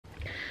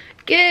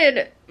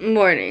Good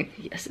morning.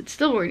 Yes, it's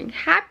still morning.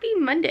 Happy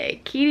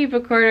Monday. Katie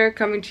Book Corner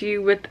coming to you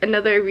with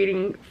another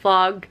reading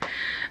vlog,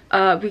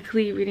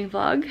 weekly reading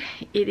vlog.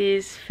 It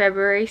is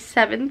February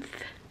 7th,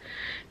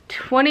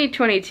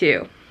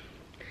 2022.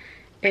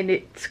 And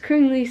it's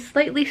currently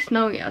slightly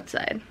snowing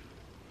outside.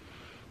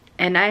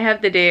 And I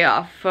have the day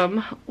off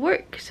from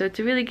work, so it's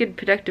a really good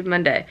productive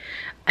Monday.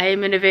 I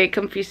am in a very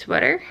comfy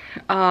sweater.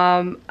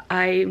 I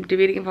am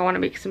debating if I want to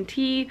make some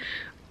tea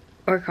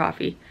or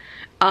coffee.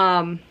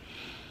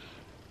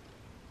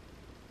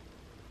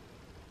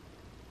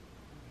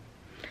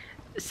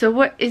 So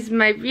what is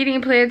my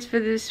reading plans for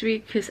this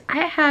week? Because I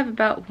have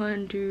about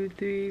 1, 2,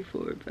 3,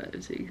 4, 5,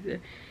 6,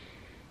 7,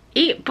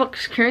 8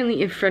 books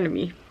currently in front of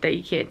me that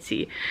you can't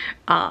see.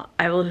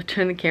 I will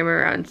turn the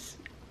camera around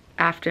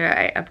after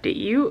I update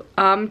you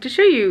to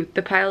show you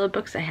the pile of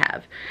books I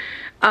have.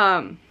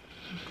 I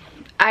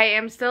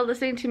am still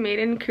listening to Made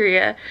in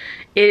Korea.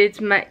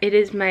 It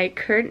is my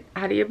current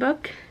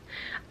audiobook.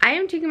 I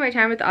am taking my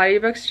time with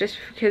audiobooks just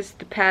because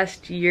the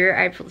past year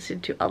I've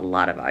listened to a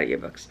lot of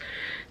audiobooks.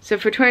 So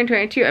for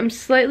 2022, I'm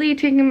slightly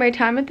taking my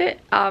time with it.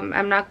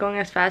 I'm not going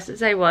as fast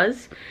as I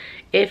was.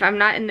 If I'm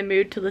not in the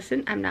mood to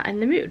listen, I'm not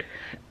in the mood.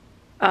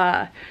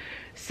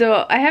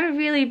 So I haven't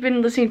really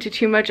been listening to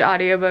too much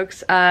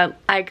audiobooks.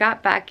 I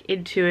got back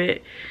into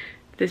it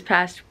this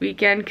past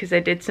weekend because I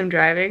did some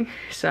driving.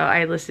 So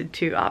I listened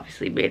to,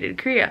 obviously, Made in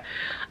Korea.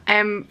 I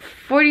am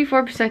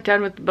 44%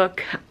 done with the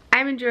book.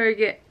 I'm enjoying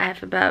it. I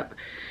have about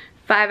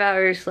 5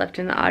 hours left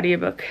in the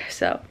audiobook,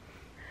 so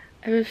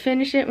I will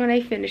finish it when I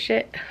finish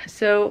it.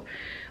 So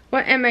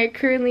what am I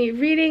currently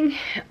reading?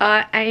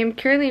 I am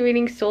currently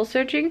reading Soul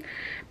Searching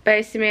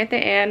by Samantha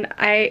Ann.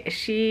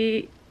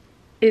 She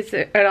is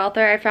an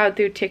author I found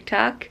through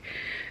TikTok.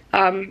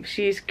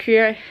 She's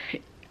Korea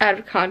out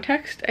of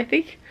context, I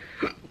think.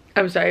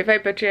 I'm sorry if I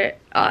butcher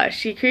it.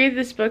 She created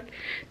this book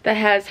that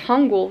has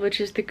Hangul, which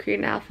is the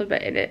Korean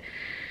alphabet, in it.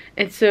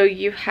 And so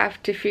you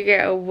have to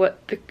figure out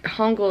what the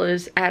Hangul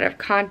is out of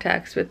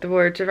context with the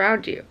words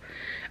around you.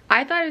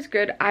 I thought it was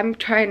good. I'm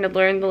trying to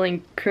learn the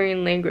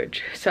Korean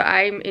language, so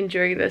I'm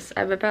enjoying this.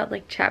 I'm about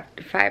like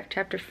chapter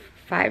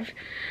 5.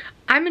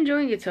 I'm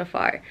enjoying it so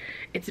far.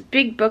 It's a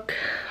big book,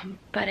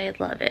 but I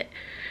love it.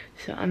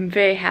 So I'm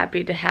very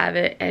happy to have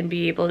it and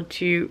be able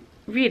to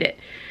read it.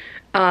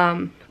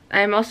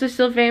 I'm also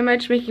still very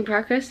much making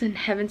progress in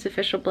Heaven's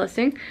Official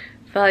Blessing,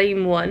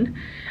 Volume 1.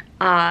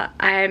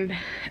 I'm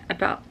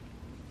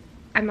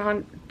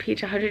on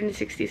page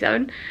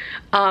 167.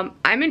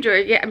 I'm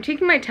enjoying it. I'm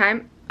taking my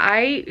time.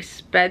 I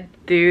sped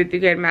through the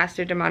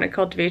Grandmaster Demonic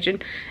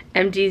Cultivation,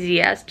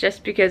 MDZS,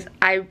 just because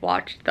I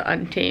watched The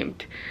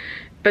Untamed.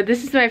 But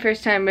this is my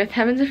first time with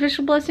Heaven's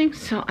Official Blessing,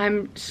 so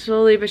I'm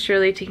slowly but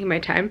surely taking my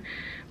time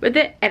with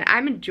it, and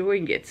I'm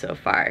enjoying it so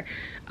far.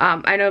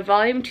 I know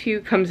Volume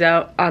 2 comes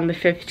out on the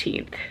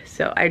 15th,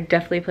 so I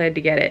definitely plan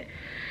to get it.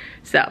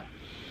 So,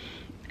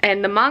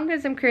 and the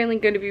mangas I'm currently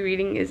going to be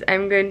reading is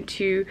I'm going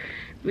to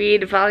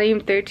read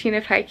Volume 13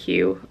 of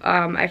Haikyuu.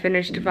 I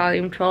finished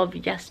Volume 12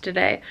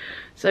 yesterday,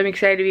 so I'm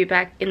excited to be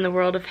back in the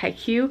world of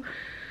Haikyuu.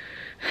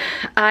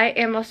 I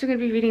am also going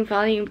to be reading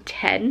Volume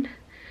 10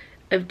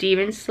 of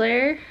Demon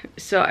Slayer,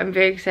 so I'm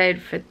very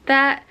excited for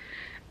that.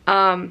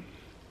 I'm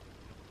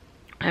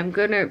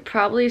going to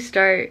probably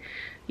start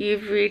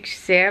You've Reached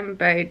Sam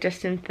by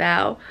Justin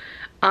Thau.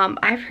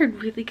 I've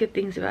heard really good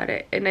things about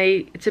it, and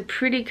it's a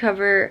pretty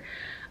cover.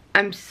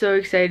 I'm so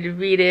excited to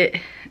read it.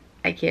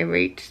 I can't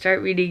wait to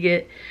start reading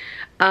it.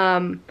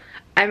 I'm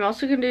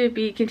also going to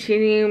be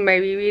continuing my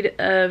reread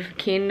of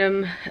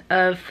Kingdom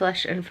of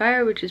Flesh and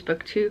Fire, which is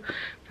book 2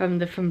 from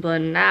the From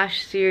Blood and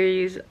Ash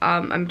series.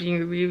 I'm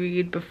doing a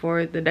reread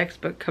before the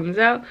next book comes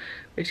out,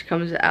 which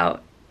comes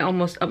out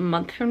almost a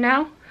month from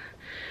now.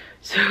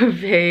 So I'm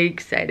very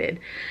excited.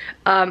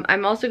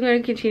 I'm also going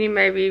to continue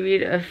my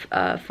reread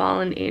of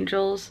Fallen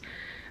Angels.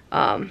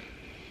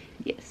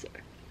 Yes,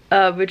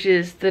 which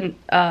is the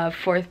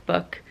 4th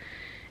book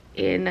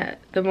in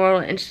the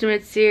Mortal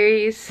Instruments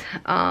series.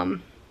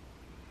 I'm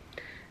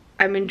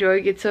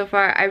enjoying it so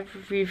far. I've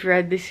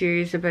reread the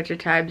series a bunch of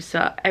times,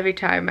 so every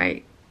time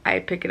I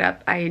pick it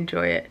up, I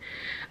enjoy it.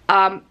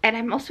 And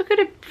I'm also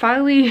gonna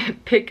finally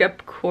pick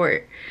up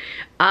Court.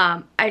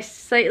 I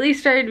slightly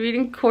started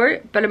reading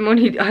Court, but I'm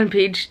only on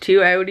page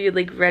 2. I only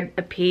like read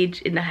a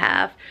page and a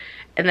half,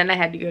 and then I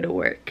had to go to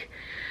work.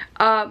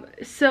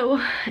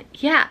 So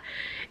yeah,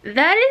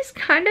 that is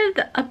kind of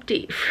the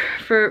update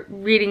for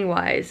reading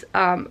wise.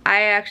 I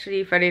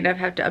actually, funny enough,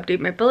 have to update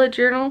my bullet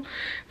journal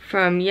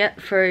for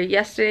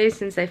yesterday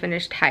since I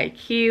finished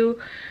Haikyuu.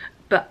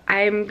 But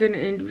I'm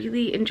gonna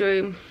really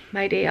enjoy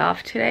my day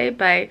off today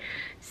by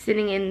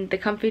sitting in the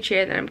comfy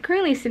chair that I'm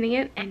currently sitting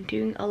in and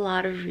doing a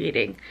lot of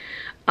reading.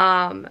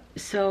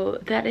 So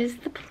that is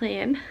the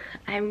plan.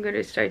 I'm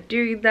gonna start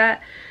doing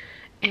that,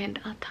 and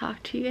I'll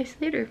talk to you guys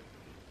later.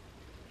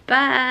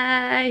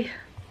 Bye!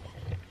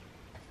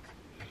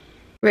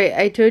 Right,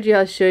 I told you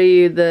I'll show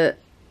you the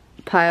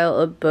pile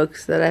of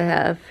books that I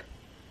have.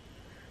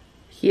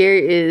 Here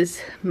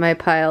is my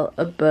pile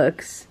of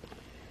books.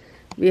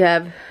 We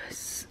have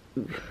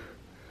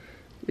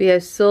We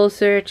have Soul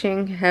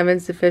Searching,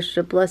 Heaven's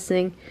Official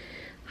Blessing,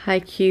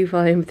 Haikyuu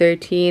Volume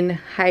 13,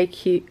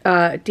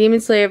 Demon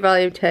Slayer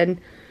Volume 10,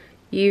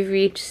 You've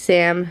Reached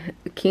Sam,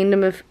 A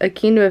Kingdom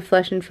of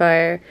Flesh and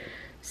Fire,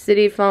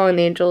 City of Fallen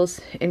Angels,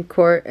 and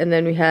Court, and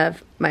then we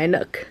have My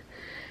Nook.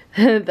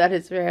 That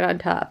is right on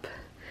top.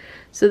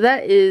 So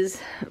that is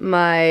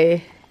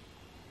my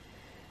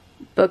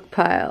book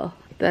pile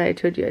that I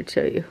told you I'd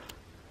show you.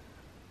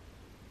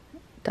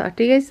 Talk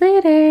to you guys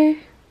later.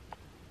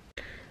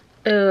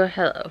 Oh,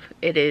 hello.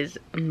 It is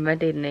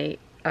Monday night,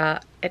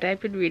 and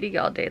I've been reading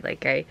all day,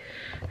 like I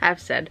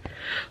have said.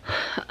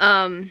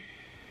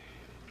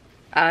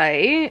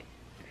 I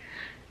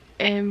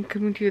am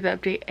coming to you with the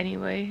update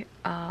anyway.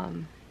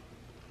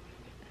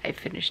 I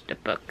finished a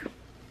book.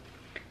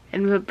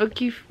 And the book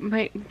you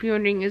might be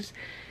wondering is,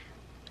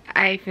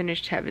 I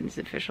finished Heaven's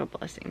Official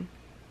Blessing.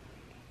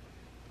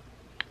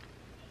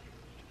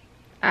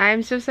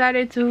 I'm so sad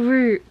it's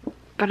over,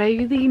 but I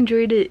really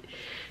enjoyed it.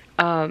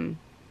 And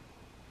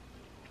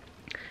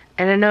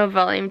I know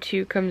Volume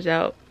 2 comes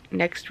out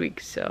next week,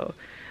 so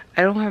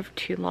I don't have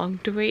too long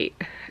to wait.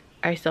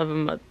 I still have a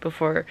month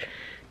before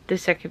the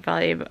second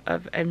volume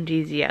of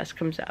MDZS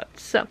comes out.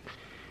 So,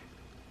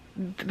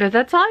 but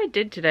that's all I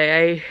did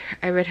today.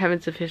 I read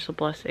Heaven's Official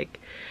Blessing.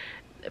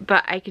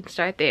 But I can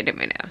start the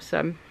anime now,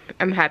 so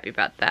I'm happy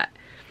about that.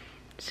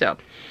 So,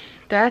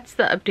 that's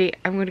the update.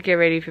 I'm gonna get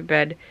ready for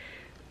bed.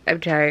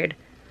 I'm tired.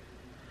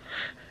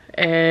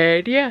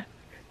 And yeah,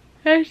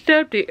 that's the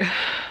update.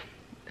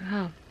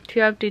 Wow. 2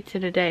 updates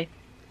in a day.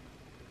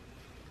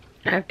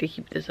 I have to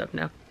keep this up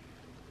now.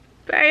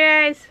 Bye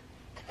guys!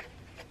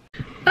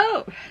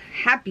 Oh,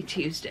 happy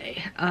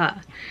Tuesday.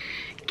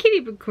 Kitty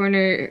Book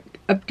Corner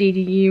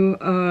updating you.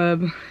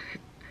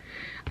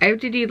 I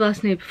updated you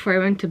last night before I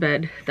went to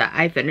bed that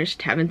I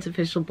finished Heaven's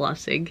Official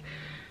Blessing.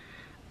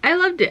 I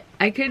loved it.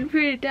 I couldn't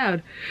put it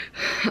down.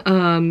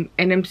 And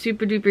I'm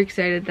super duper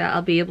excited that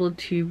I'll be able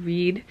to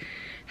read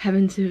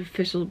Heaven's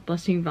Official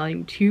Blessing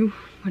Volume 2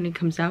 when it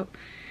comes out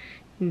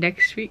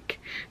next week.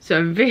 So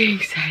I'm very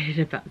excited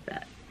about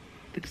that.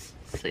 Looks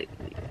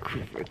slightly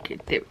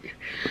crooked. There we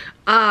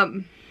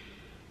go.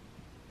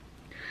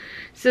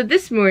 So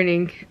this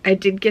morning I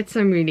did get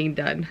some reading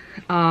done.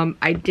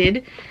 I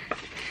did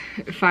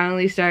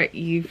finally start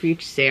You've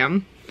Reached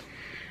Sam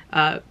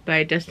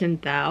by Dustin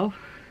Thau.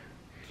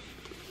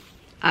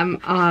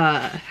 I'm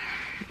on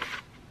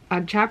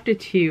chapter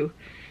 2.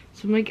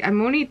 So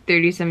I'm only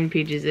 37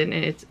 pages in,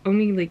 and it's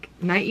only like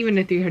not even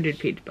a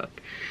 300-page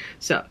book.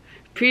 So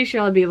pretty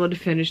sure I'll be able to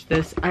finish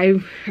this.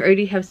 I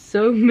already have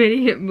so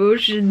many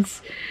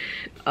emotions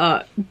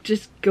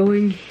just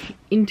going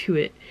into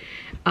it.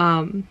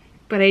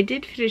 But I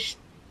did finish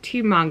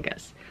 2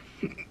 mangas.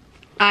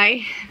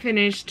 I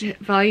finished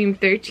volume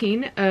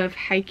 13 of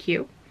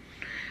Haikyuu.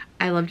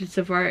 I loved it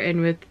so far,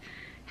 and with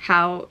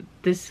how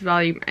this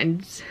volume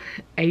ends,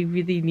 I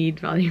really need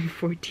volume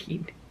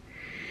 14.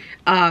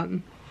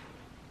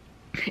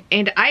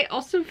 And I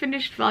also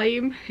finished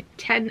volume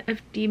 10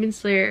 of Demon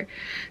Slayer.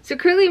 So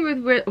currently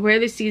with where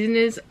the season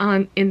is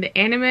in the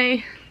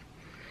anime,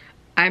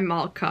 I'm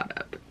all caught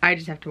up. I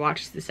just have to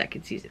watch the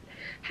second season.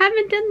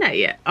 Haven't done that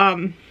yet.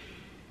 But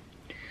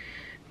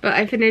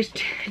I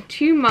finished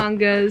 2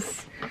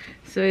 mangas.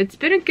 So it's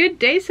been a good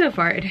day so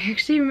far. And I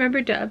actually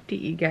remembered to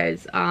update you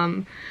guys.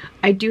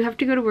 I do have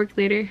to go to work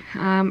later.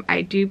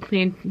 I do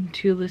plan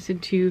to listen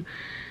to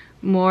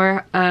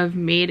more of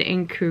Made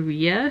in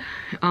Korea,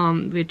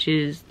 which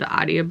is the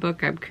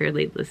audiobook I'm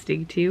currently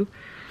listening to.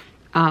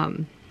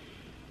 So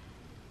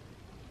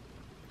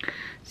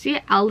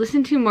yeah, I'll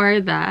listen to more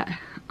of that.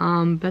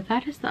 But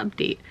that is the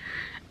update.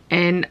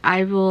 And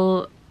I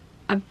will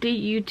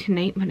update you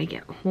tonight when I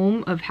get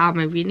home of how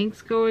my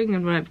reading's going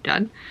and what I've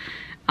done.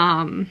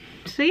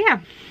 So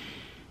yeah,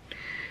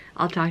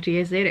 I'll talk to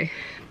you guys later.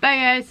 Bye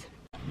guys.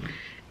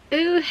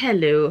 Oh,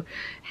 hello.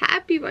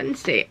 Happy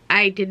Wednesday.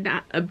 I did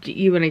not update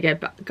you when I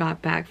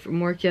got back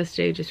from work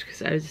yesterday just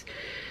because I was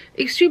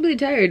extremely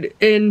tired.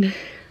 And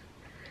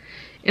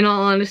in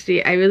all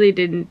honesty, I really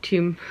didn't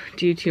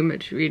do too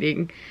much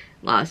reading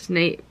last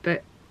night,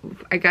 but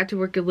I got to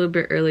work a little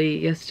bit early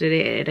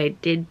yesterday and I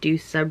did do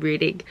some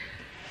reading.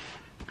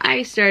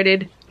 I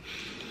started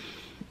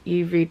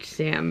You've Reached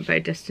Sam by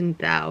Dustin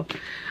Thau.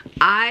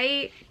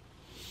 I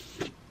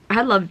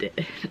loved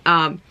it.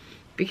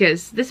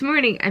 Because this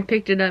morning I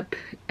picked it up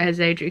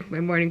as I drink my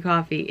morning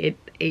coffee,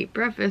 ate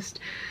breakfast.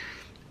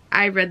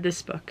 I read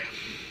this book.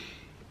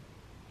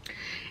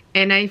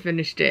 And I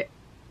finished it.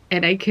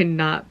 And I could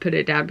not put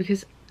it down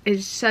because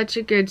it's such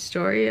a good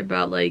story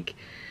about like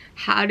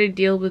how to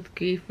deal with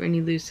grief when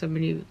you lose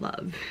someone you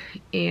love.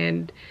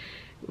 And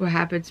what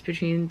happens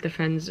between the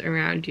friends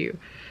around you.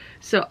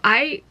 So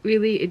I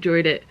really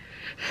enjoyed it.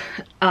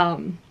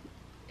 And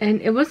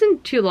it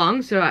wasn't too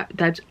long, so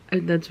that's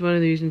one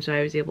of the reasons why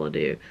I was able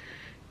to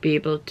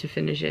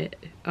finish it,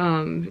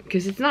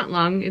 because it's not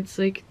long. It's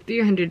like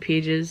 300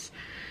 pages,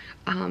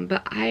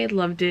 but I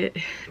loved it.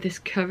 This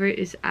cover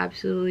is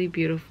absolutely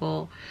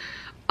beautiful.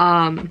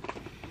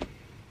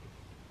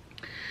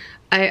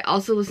 I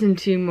also listened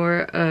to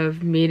more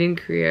of Made in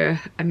Korea.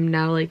 I'm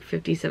now like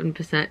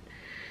 57%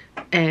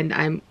 and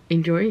I'm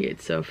enjoying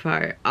it so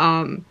far.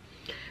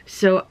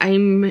 So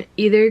I'm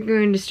either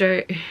going to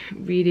start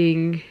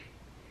reading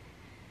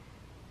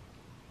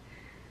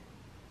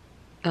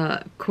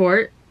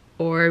Court,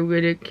 or I'm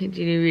going to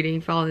continue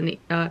reading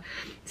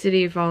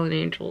City of Fallen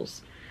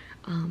Angels.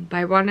 But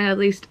I want to at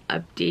least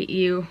update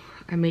you.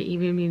 I might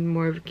even read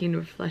more of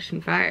Kingdom of Flesh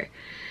and Fire.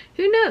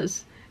 Who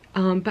knows?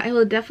 But I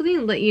will definitely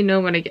let you know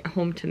when I get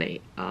home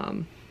tonight,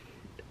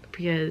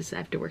 because I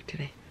have to work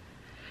today.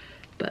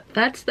 But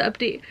that's the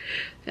update,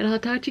 and I'll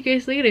talk to you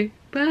guys later.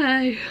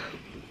 Bye!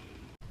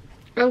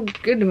 Oh,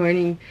 good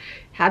morning.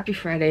 Happy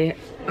Friday.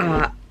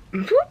 I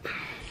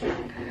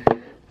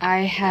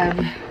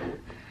have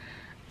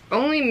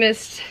only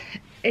missed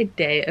a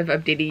day of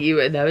updating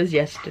you, and that was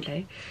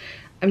yesterday.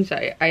 I'm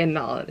sorry, I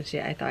acknowledge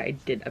it. I thought I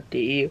did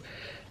update you.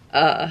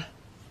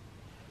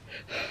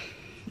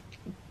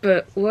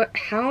 But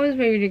how is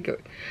my reading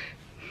going?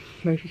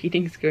 My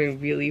reading's going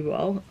really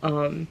well.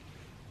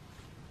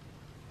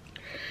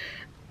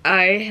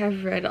 I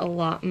have read a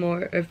lot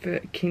more of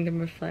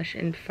Kingdom of Flesh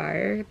and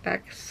Fire.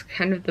 That's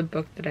kind of the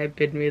book that I've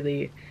been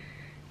really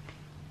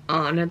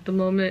on at the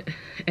moment,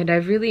 and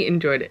I've really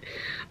enjoyed it.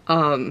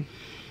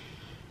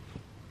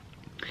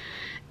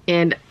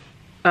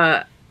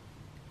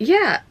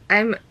 Yeah,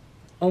 I'm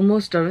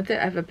almost done with it.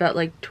 I have about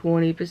like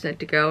 20%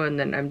 to go, and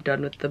then I'm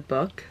done with the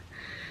book.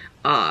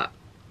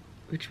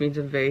 Which means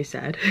I'm very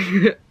sad.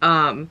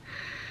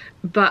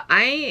 But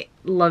I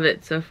love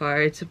it so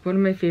far. It's one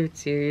of my favorite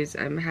series.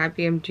 I'm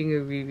happy I'm doing a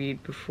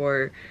reread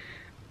before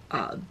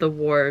The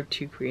War of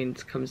Two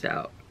Queens comes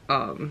out,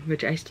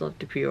 which I still have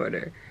to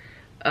pre-order.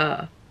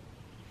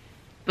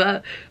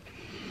 But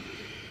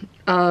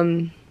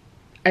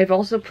I've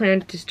also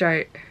planned to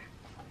start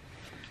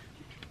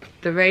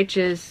The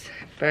Righteous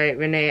by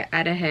Renee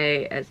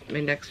Adahay as my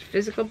next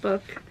physical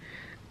book.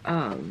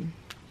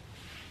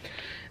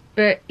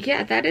 But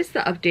yeah, that is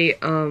the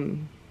update.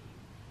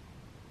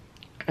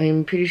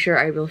 I'm pretty sure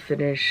I will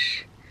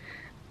finish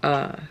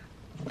A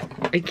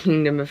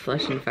Kingdom of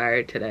Flesh and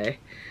Fire today.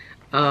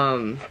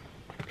 Even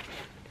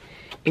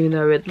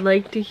though I would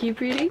like to keep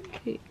reading.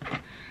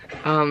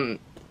 I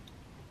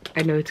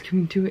know it's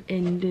coming to an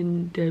end,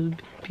 and that'll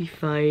be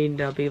fine.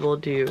 I'll be able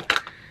to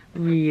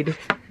read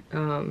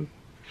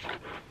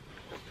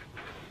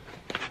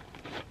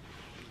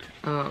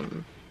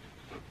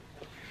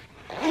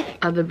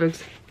other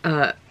books.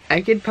 I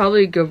could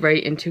probably go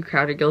right into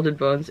Crown of Gilded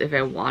Bones if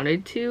I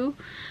wanted to.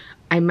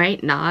 I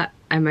might not.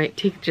 I might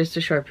take just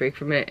a short break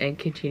from it and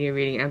continue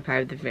reading Empire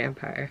of the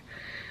Vampire.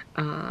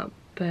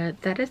 But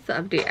that is the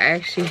update. I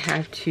actually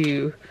have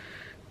to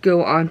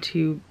go on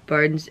to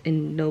Barnes &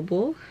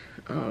 Noble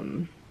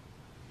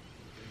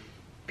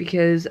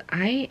because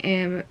I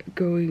am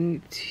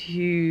going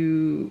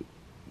to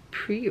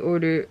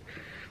pre-order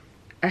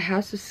A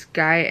House of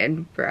Sky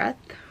and Breath,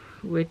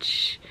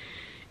 which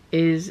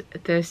is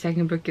the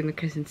second book in the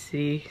Crescent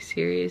City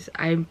series.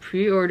 I'm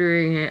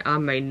pre-ordering it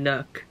on my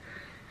Nook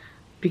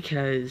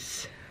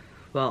because,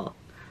 well,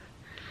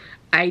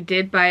 I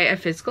did buy a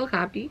physical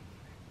copy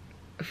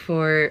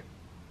for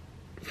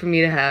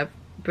me to have,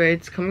 but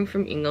it's coming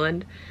from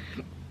England,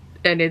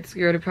 and it's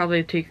going to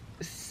probably take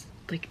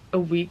like a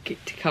week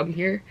to come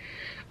here.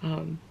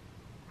 And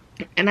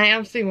I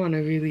obviously want to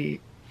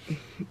really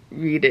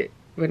read it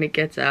when it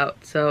gets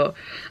out, so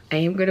I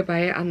am going to buy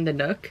it on the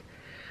Nook,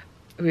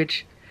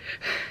 which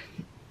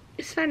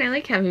it's fine. I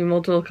like having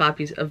multiple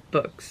copies of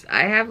books.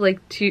 I have like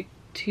two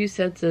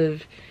sets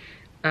of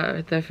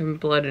they're from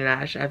Blood and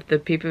Ash. I have the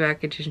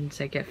paperback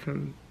editions I get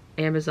from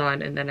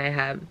Amazon, and then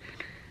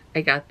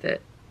I got the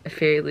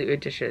Fairy Loot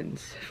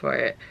editions for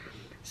it.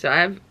 So I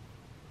have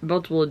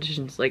multiple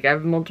editions. Like, I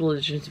have multiple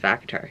editions of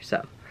ACOTAR.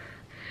 So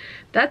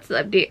that's the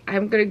update.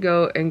 I'm gonna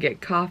go and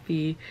get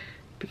coffee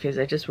because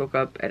I just woke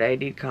up and I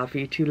need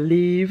coffee to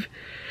leave.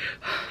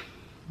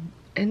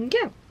 And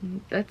yeah,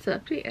 that's the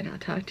update, and I'll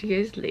talk to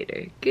you guys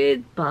later.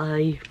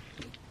 Goodbye.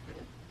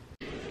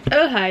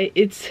 Oh, hi.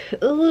 It's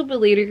a little bit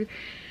later.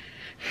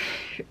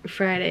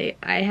 Friday.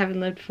 I haven't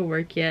left for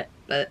work yet,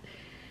 but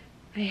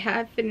I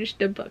have finished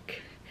a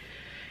book.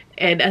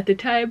 And at the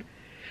time,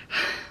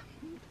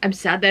 I'm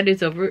sad that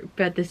it's over,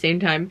 but at the same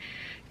time,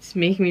 it's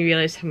making me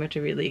realize how much I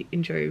really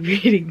enjoy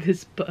reading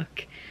this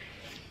book.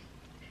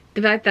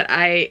 The fact that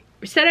I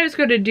said I was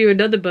going to do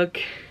another book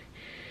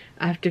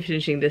after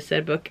finishing this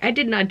said book, I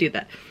did not do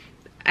that.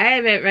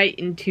 I went right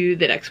into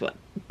the next one.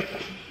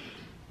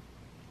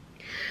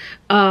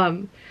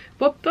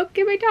 What book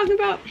am I talking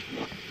about?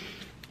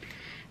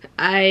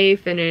 I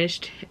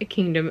finished A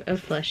Kingdom of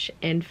Flesh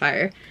and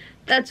Fire.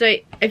 That's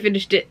right, I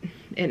finished it,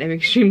 and I'm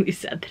extremely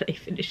sad that I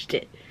finished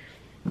it.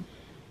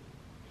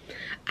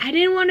 I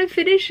didn't want to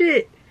finish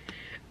it.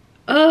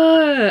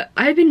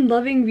 I've been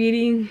loving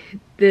reading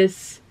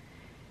this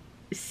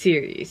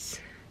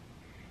series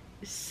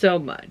so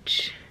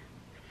much.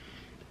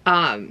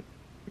 And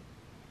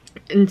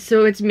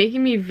so it's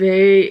making me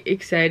very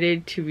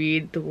excited to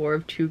read The War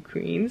of Two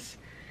Queens.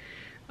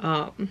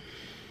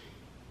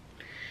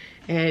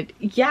 And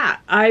yeah,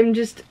 I'm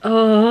just,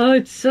 oh,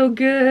 it's so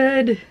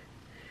good.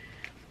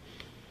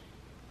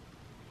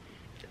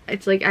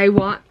 It's like I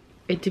want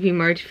it to be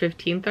March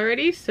 15th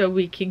already so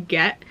we can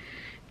get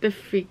the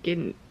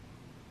freaking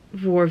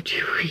War of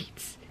Two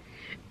Weeks.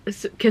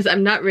 Because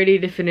I'm not ready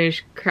to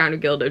finish Crown of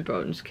Gilded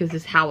Bones because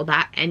this is how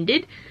that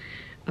ended.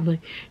 I'm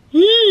like,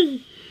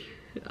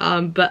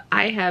 but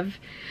I have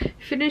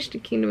finished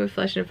Kingdom of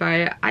Flesh and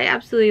Fire. I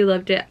absolutely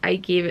loved it. I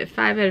gave it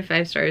 5 out of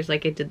 5 stars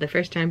like I did the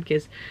first time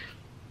because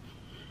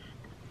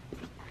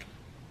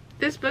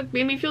this book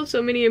made me feel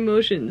so many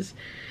emotions.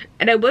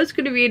 And I was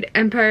going to read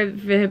Empire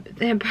of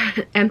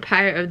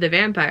the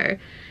Vampire,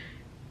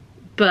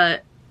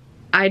 but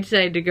I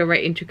decided to go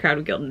right into Crown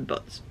of Gilded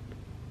Bones,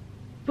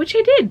 which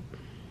I did.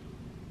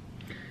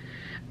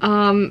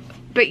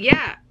 But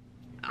yeah,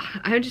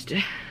 I'm just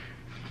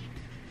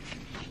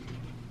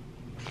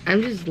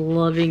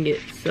loving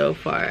it so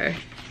far.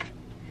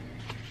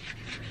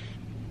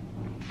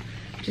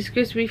 Just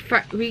because we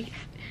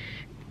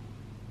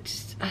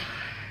just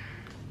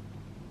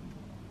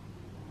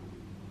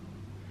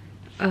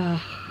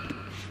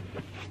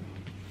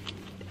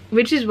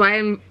which is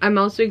why I'm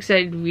also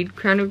excited to read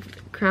Crown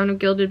of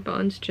Gilded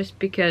Bones, just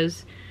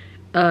because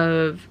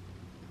of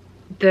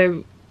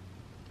the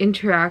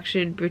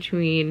interaction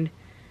between,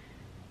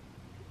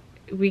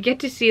 we get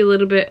to see a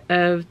little bit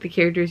of the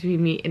characters we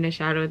meet in A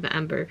Shadow in the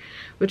Ember,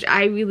 which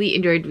I really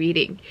enjoyed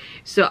reading.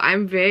 So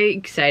I'm very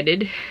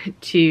excited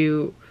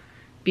to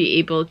be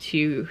able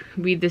to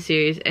read the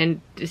series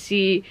and to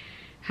see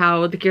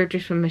how the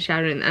characters from A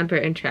Shadow in the Ember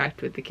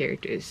interact with the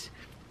characters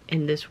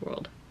in this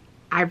world.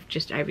 I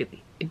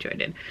really enjoyed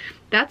it.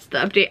 That's the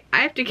update. I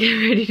have to get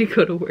ready to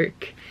go to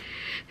work.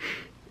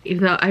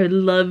 Even though I would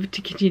love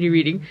to continue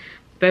reading.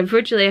 But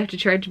unfortunately I have to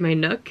charge my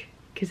Nook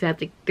because I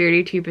have like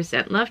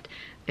 32% left.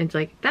 And it's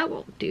like, that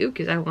won't do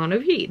because I want to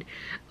read.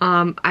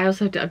 I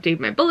also have to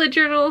update my bullet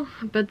journal.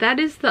 But that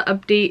is the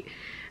update.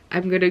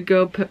 I'm going to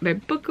go put my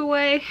book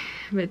away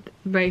with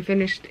my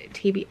finished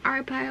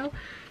TBR pile.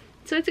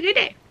 So it's a good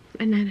day.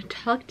 And I'll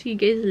talk to you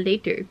guys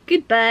later.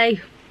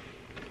 Goodbye.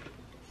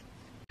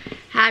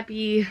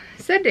 Happy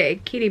Sunday.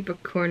 Katie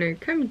Book Corner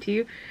coming to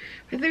you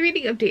with a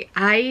reading update.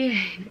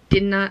 I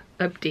did not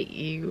update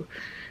you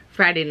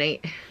Friday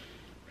night.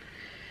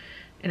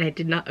 And I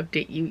did not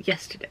update you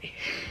yesterday,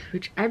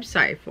 which I'm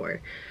sorry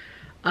for.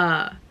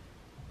 But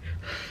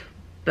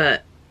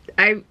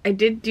I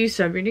did do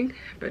some reading,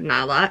 but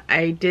not a lot.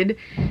 I did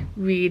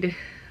read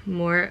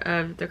more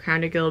of the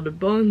Crown of Gilded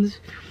Bones,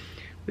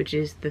 which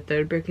is the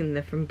 3rd book in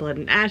the From Blood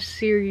and Ash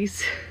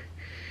series.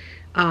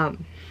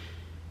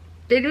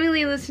 Didn't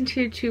really listen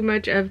to too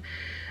much of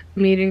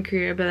Made in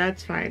Korea, but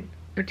that's fine.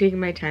 I'm taking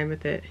my time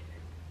with it.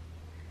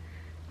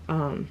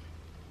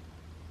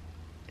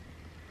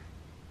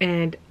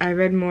 And I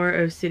read more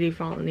of City of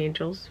Fallen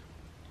Angels,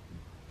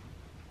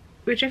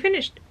 which I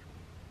finished.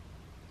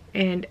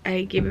 And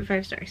I gave it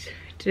 5 stars.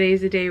 Today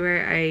is the day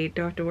where I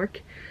don't have to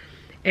work,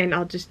 and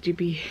I'll just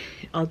be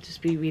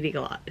reading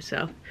a lot.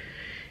 So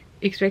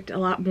expect a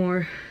lot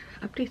more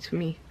updates from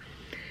me.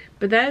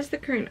 But that is the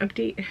current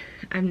update.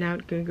 I'm now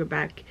gonna go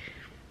back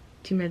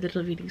to my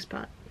little reading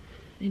spot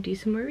and do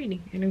some more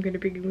reading. And I'm gonna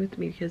bring you with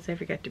me because I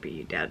forgot to bring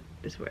you down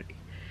this morning.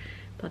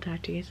 But I'll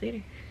talk to you guys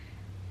later.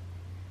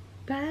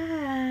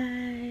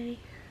 Bye.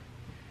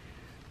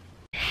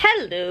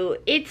 Hello,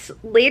 it's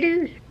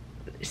later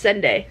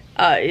Sunday.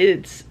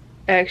 It's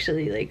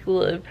actually like a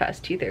little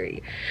past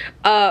 2:30.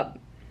 I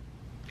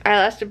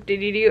last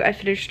updated you. I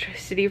finished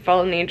City of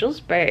Fallen Angels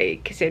by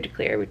Cassandra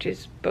Clare, which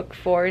is book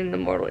 4 in the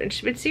Mortal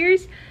Instrument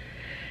series.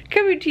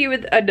 Coming to you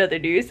with another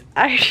news.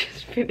 I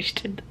just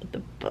finished the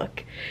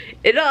book.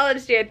 In all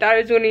honesty, I thought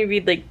I was going to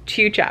read like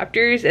 2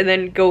 chapters and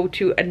then go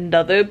to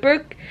another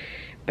book,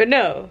 but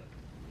no.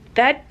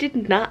 That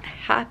did not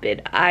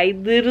happen. I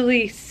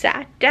literally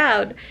sat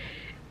down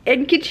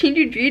and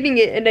continued reading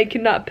it, and I could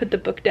not put the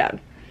book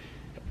down.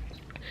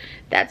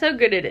 That's how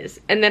good it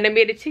is. And then I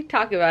made a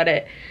TikTok about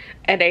it,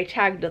 and I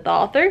tagged the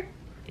author.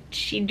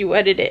 She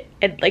duetted it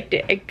and liked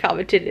it and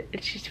commented it.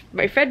 And she's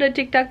my friend on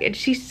TikTok, and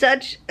she's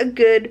such a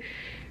good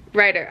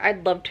writer. I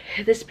loved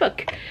this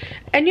book.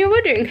 And you're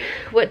wondering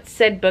what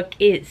said book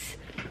is.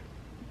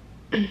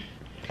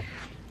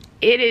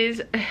 It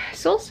is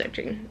Soul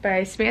Searching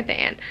by Samantha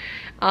Ann.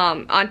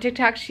 On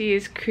TikTok, she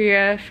is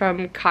Korean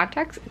from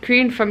Context.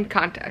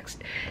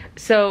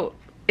 So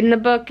in the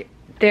book,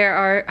 there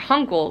are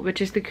Hangul,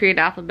 which is the Korean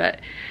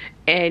alphabet,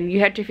 and you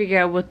have to figure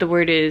out what the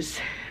word is,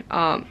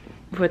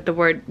 what the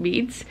word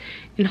means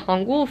in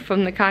Hangul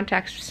from the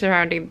context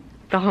surrounding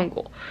the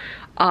Hangul.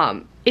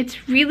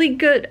 It's really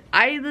good.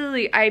 I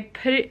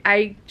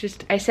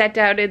sat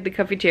down in the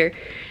comfy chair,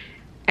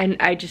 and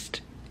I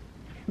just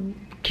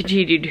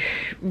continued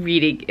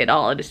reading in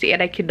all honesty,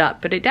 and I could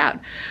not put it down.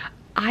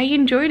 I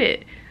enjoyed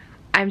it.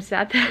 I'm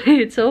sad that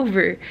it's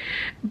over,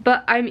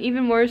 but I'm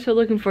even more so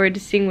looking forward to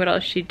seeing what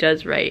else she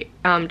does write,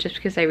 just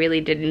because I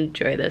really did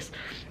enjoy this.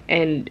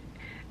 And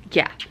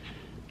yeah,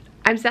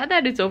 I'm sad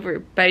that it's over,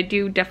 but I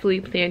do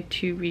definitely plan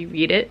to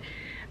reread it.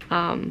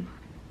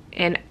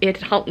 and it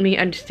helped me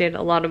understand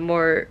a lot of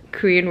more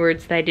Korean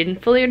words that I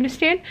didn't fully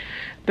understand,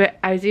 but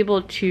I was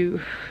able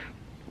to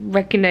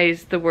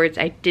recognize the words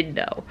I did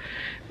know,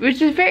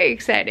 which is very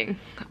exciting.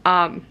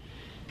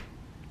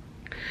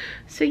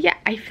 So yeah,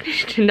 I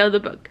finished another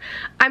book.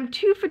 I'm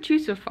 2 for 2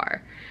 so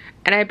far,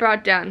 and I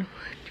brought down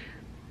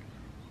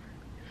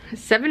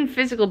 7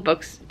 physical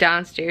books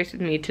downstairs with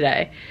me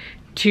today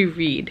to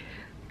read.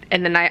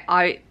 And then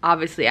I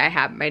obviously I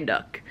have my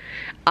Nook.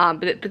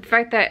 But the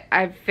fact that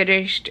I've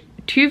finished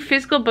 2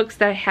 physical books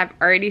that I have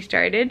already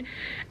started,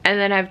 and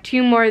then I have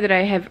 2 more that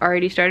I have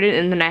already started,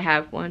 and then I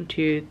have 1,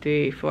 2,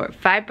 3, 4,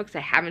 5 books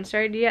I haven't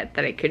started yet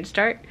that I could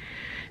start.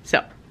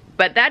 So,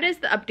 but that is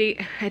the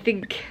update. I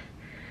think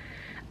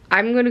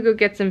I'm gonna go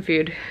get some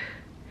food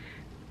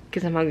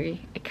because I'm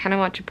hungry. I kind of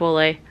want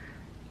Chipotle.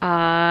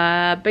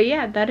 But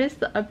yeah, that is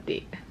the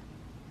update.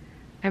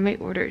 I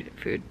might order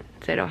food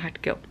so I don't have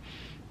to go.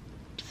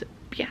 So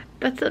yeah,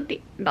 that's the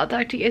update. I'll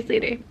talk to you guys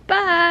later.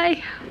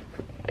 Bye!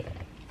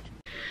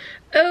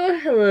 Oh,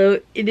 hello.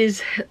 It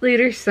is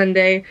later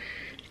Sunday.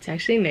 It's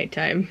actually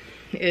nighttime.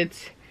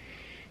 It's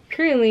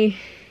currently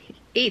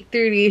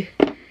 8:30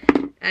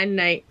 at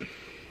night.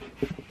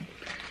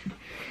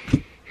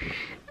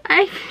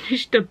 I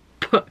finished a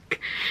book.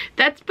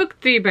 That's book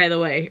 3, by the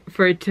way,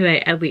 for today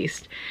at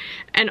least.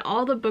 And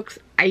all the books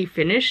I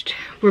finished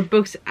were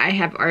books I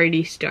have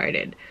already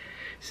started.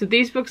 So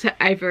these books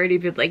I've already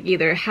been like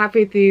either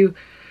halfway through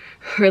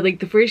or like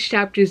the first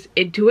chapters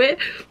into it.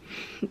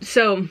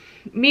 So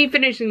me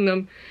finishing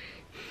them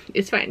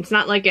is fine. It's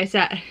not like I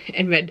sat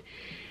and read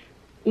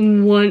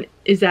one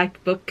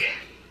exact book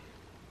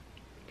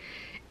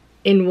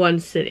in one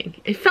sitting.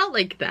 It felt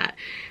like that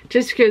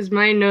just because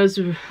my nose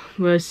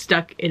was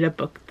stuck in a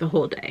book the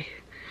whole day.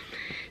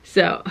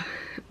 So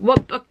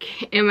what book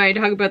am I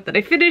talking about that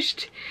I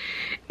finished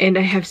and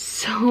I have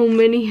so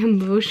many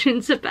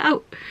emotions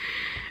about?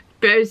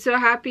 But I was so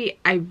happy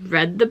I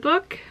read the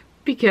book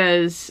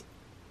because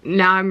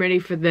now I'm ready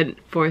for the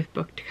 4th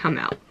book to come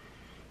out.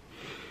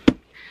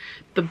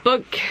 The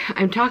book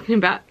I'm talking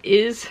about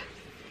is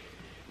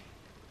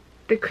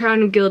The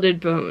Crown of Gilded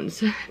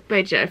Bones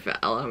by Jennifer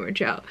L.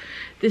 Armentrout.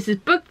 This is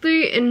book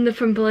 3 in the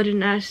From Blood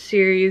and Ash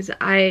series.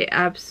 I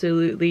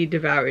absolutely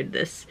devoured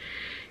this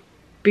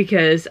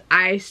because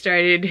I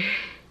started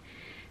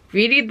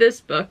reading this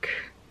book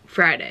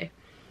Friday.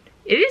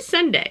 It is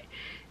Sunday.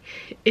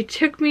 It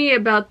took me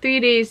about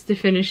 3 days to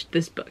finish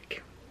this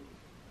book.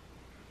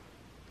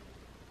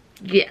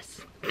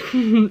 Yes,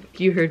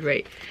 you heard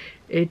right.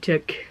 It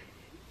took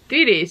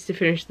 3 days to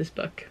finish this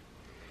book.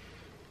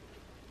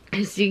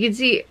 As you can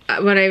see,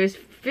 when I was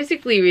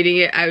physically reading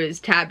it, I was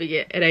tabbing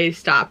it and I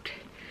stopped.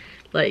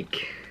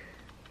 Like,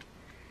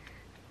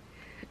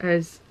 I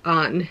was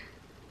on.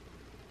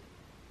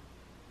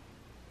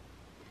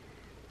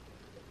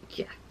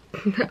 Yeah.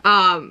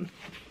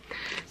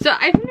 So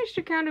I finished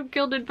A Crown of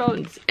Gilded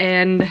Bones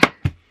and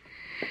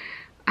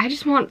I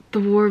just want The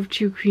War of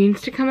Two Queens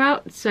to come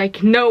out so I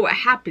can know what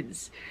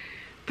happens.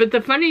 But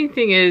the funny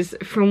thing is,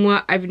 from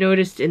what I've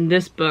noticed in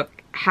this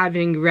book,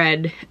 having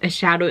read A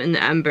Shadow in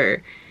the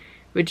Ember,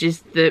 which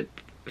is the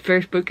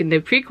first book in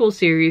the prequel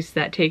series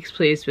that takes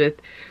place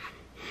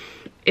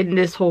in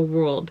this whole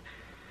world,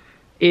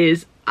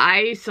 is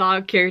I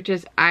saw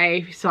characters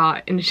I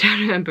saw in A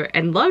Shadow in the Ember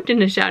and loved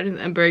in A Shadow in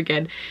the Ember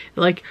again.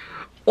 Like,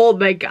 oh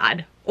my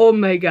god, oh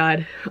my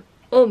god,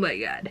 oh my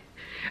god.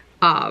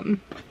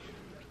 I'm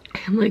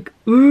like,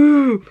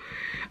 ooh.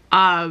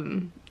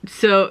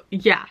 So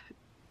yeah,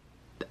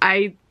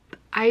 I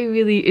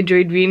really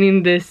enjoyed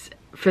reading this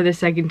for the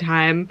 2nd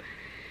time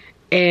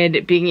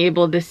and being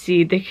able to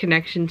see the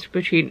connections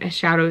between A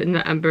Shadow in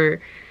the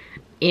Ember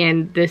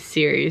and this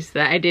series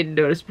that I didn't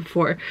notice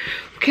before,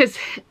 because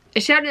A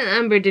Shadow in the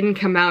Ember didn't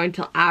come out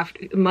until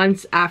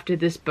months after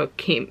this book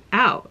came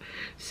out.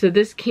 So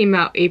this came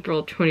out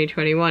April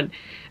 2021.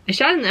 A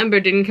Shadow in the Ember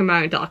didn't come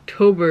out until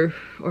October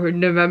or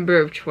November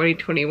of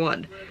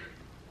 2021.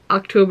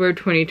 October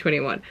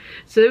 2021.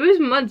 So there was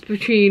months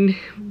between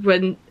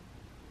when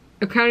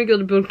A Crown of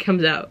Gilded Bones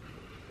comes out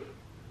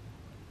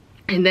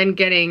and then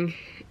getting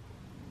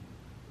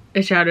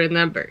A Shadow in the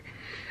Ember.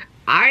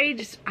 I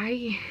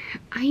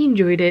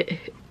enjoyed it.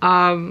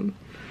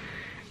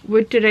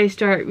 What did I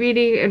start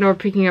reading and or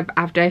picking up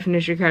after I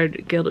finished A Crown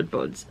of Gilded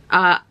Bones?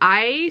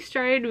 I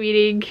started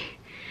reading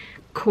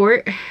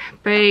Court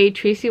by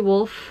Tracy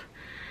Wolff.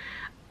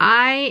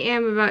 I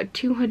am about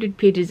 200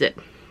 pages in.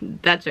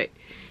 That's right.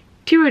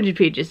 200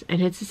 pages, and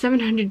it's a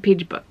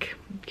 700-page book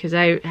because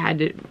I had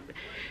to.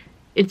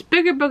 It's a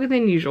bigger book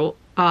than usual,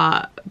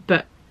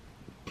 but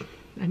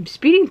I'm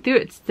speeding through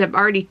it since I'm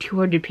already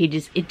 200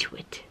 pages into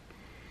it.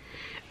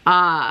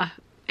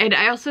 And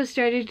I also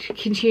started to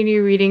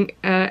continue reading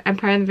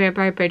Empire and the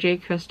Vampire by Jay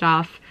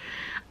Kristoff.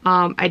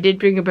 I did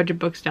bring a bunch of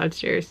books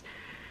downstairs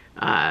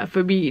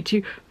for me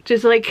to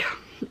just like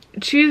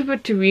choose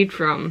what to read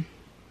from,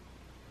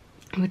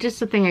 which is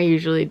the thing I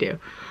usually do.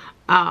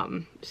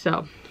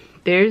 So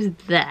there's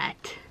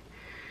that.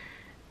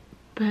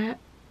 But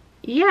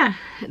yeah,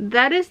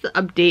 that is the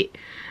update.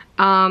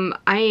 I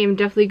am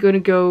definitely going to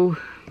go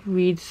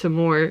read some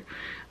more.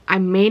 I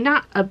may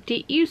not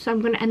update you, so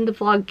I'm gonna end the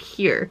vlog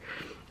here.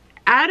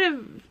 Out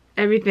of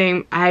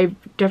everything, I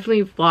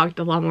definitely vlogged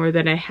a lot more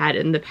than I had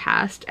in the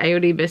past. I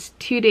only missed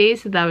 2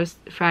 days, so that was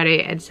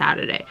Friday and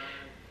Saturday.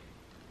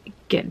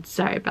 Again,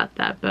 sorry about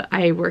that, but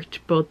I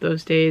worked both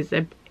those days.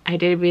 I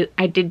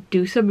did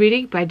do some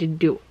reading, but I didn't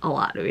do a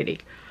lot of reading.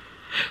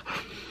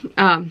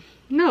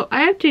 No,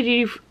 I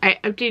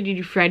updated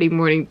you Friday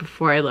morning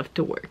before I left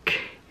to work.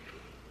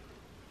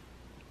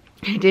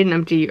 I didn't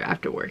update you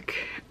after work,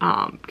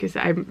 because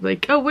I'm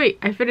like, oh wait,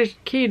 I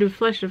finished Key of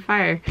Flesh and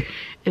Fire,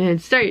 and then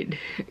started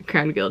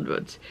Crown Guild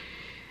Woods.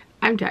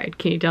 I'm tired,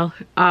 can you tell?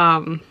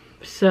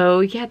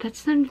 So yeah,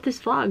 that's the end of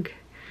this vlog.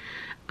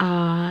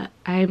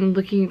 I'm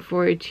looking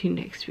forward to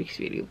next week's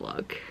video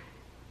vlog.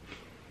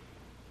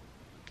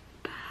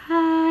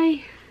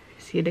 Bye!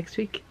 See you next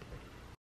week.